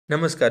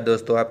नमस्कार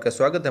दोस्तों, आपका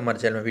स्वागत है हमारे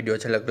चैनल में। वीडियो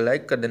अच्छा लगा तो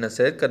लाइक कर देना,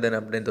 शेयर कर देना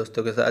अपने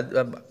दोस्तों के साथ।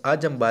 अब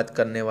आज हम बात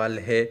करने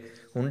वाले हैं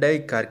हुंडई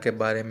कार के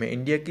बारे में।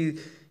 इंडिया की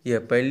यह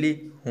पहली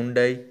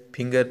हुंडई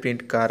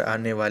फिंगरप्रिंट कार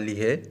आने वाली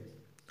है,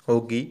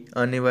 होगी,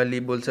 आने वाली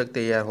बोल सकते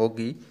हैं या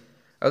होगी।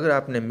 अगर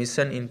आपने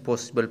मिशन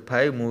इम्पॉसिबल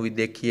 5 मूवी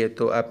देखी है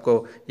तो आपको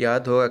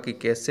याद होगा कि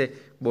कैसे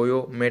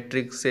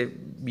बायोमेट्रिक से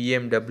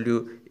BMW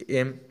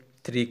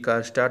M3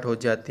 कार स्टार्ट हो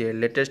जाती है।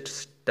 लेटेस्ट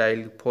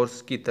स्टाइल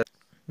फोर्स की तरह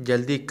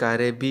जल्दी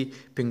कारें भी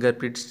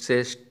फिंगरप्रिंट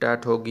से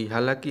स्टार्ट होगी।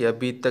 हालांकि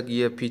अभी तक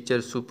यह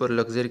फीचर सुपर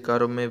लग्जरी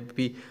कारों में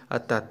भी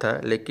आता था,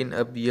 लेकिन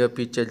अब यह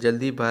फीचर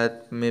जल्दी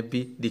भारत में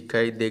भी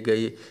दिखाई दे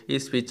गई।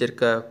 इस फीचर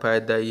का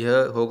फ़ायदा यह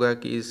होगा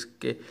कि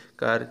इसके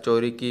कार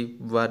चोरी की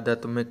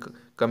वारदातों में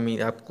कमी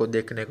आपको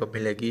देखने को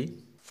मिलेगी।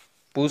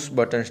 पुश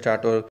बटन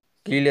स्टार्ट और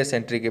कीलेस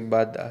एंट्री के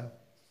बाद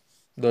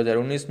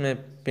 2019 में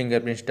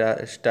फिंगरप्रिंट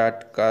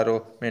स्टार्ट कारों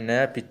में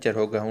नया फीचर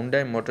होगा।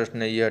 हुंडई मोटर्स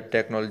ने यह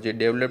टेक्नोलॉजी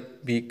डेवलप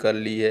भी कर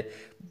ली है।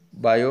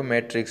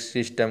 बायोमेट्रिक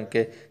सिस्टम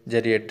के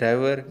जरिए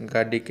ड्राइवर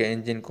गाड़ी के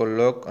इंजन को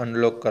लॉक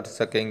अनलॉक कर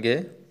सकेंगे।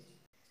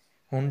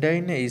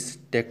 हुंडई ने इस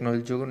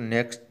टेक्नोलॉजी को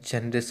नेक्स्ट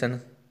जनरेशन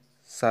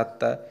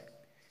साता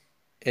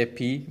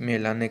FE में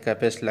लाने का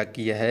फैसला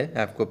किया है।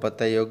 आपको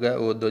पता ही होगा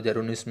वो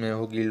 2019 में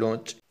होगी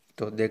लॉन्च,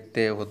 तो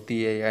देखते हैं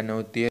होती है या नहीं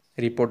होती है।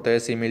 रिपोर्ट तो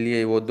ऐसी मिली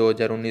है वो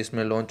 2019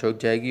 में लॉन्च हो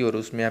जाएगी और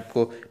उसमें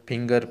आपको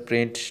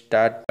फिंगरप्रिंट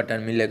स्टार्ट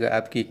बटन मिलेगा।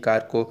 आपकी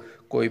कार को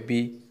कोई भी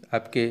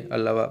आपके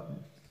अलावा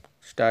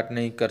स्टार्ट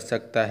नहीं कर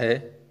सकता है।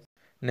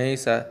 नई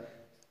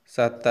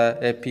साता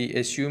FE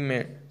SU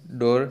में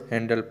डोर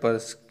हैंडल पर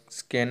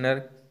स्कैनर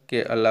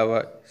के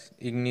अलावा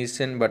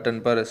इग्निशन बटन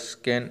पर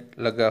स्कैन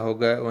लगा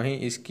होगा। वहीं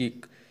इसकी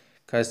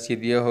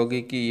खासियत यह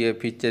होगी कि यह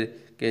फीचर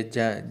के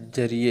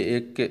जरिए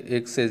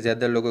एक से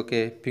ज़्यादा लोगों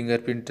के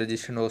फिंगरप्रिंट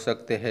रजिस्ट्रेशन हो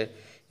सकते हैं।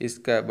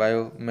 इसका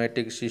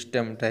बायोमेट्रिक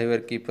सिस्टम ड्राइवर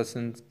की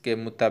पसंद के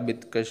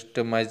मुताबिक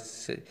कस्टमाइज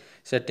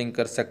सेटिंग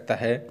कर सकता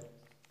है।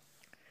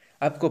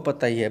 आपको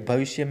पता ही है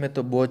भविष्य में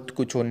तो बहुत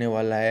कुछ होने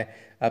वाला है।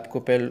 आपको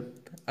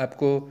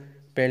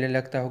पहले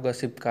लगता होगा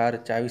सिर्फ कार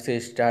चाबी से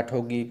स्टार्ट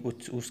होगी,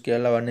 कुछ उसके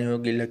अलावा नहीं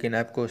होगी, लेकिन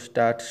आपको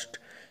स्टार्ट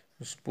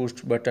पुश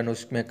बटन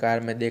उसमें कार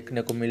में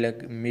देखने को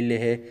मिले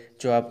हैं।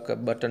 जो आपका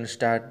बटन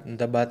स्टार्ट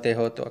दबाते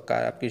हो तो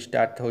कार आपकी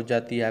स्टार्ट हो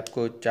जाती है।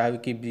 आपको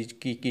चाबी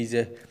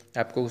की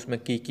आपको उसमें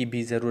की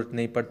भी ज़रूरत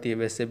नहीं पड़ती है।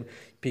 वैसे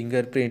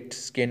फिंगरप्रिंट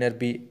स्कैनर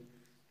भी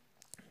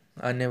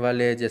आने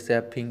वाले हैं। जैसे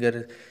आप फिंगर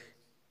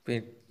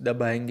प्रिंट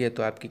दबाएंगे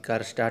तो आपकी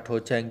कार स्टार्ट हो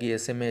जाएंगी।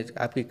 ऐसे में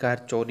आपकी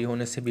कार चोरी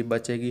होने से भी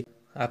बचेगी।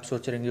 आप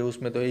सोच रहे हैं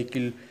उसमें तो एक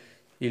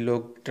ही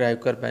लोग ड्राइव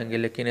कर पाएंगे,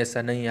 लेकिन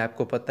ऐसा नहीं है।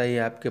 आपको पता ही है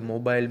आपके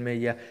मोबाइल में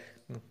या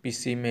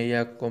PC में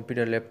या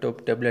कंप्यूटर,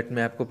 लैपटॉप, टैबलेट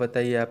में आपको पता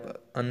ही है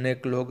आप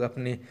अनेक लोग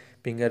अपनी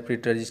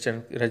फिंगरप्रिंट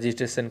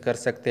रजिस्ट्रेशन कर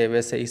सकते हैं।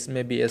 वैसे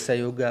इसमें भी ऐसा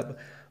ही होगा। आप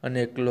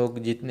अनेक लोग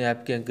जितने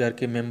आपके घर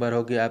के मेंबर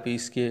होंगे आप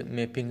इसके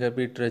में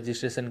फिंगरप्रिंट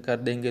रजिस्ट्रेशन कर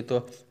देंगे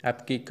तो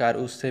आपकी कार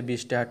उससे भी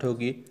स्टार्ट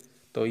होगी।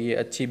 तो ये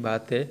अच्छी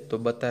बात है। तो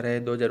बता रहे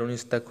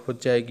 2019 तक हो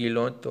जाएगी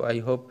लॉन्च, तो आई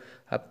होप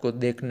आपको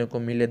देखने को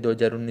मिले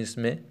 2019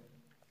 में।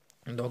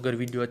 तो अगर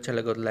वीडियो अच्छा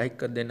लगा तो लाइक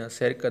कर देना,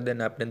 शेयर कर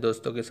देना अपने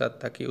दोस्तों के साथ,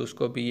 ताकि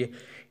उसको भी ये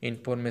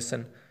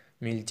इन्फॉर्मेशन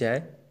मिल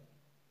जाए।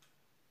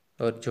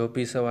 और जो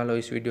भी सवाल हो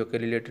इस वीडियो के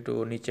रिलेटेड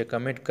वो नीचे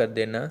कमेंट कर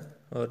देना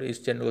और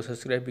इस चैनल को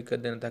सब्सक्राइब भी कर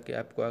देना, ताकि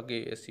आपको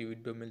आगे ऐसी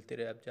वीडियो मिलती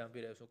रहे। आप जहाँ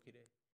भी रहे सुखी रहे।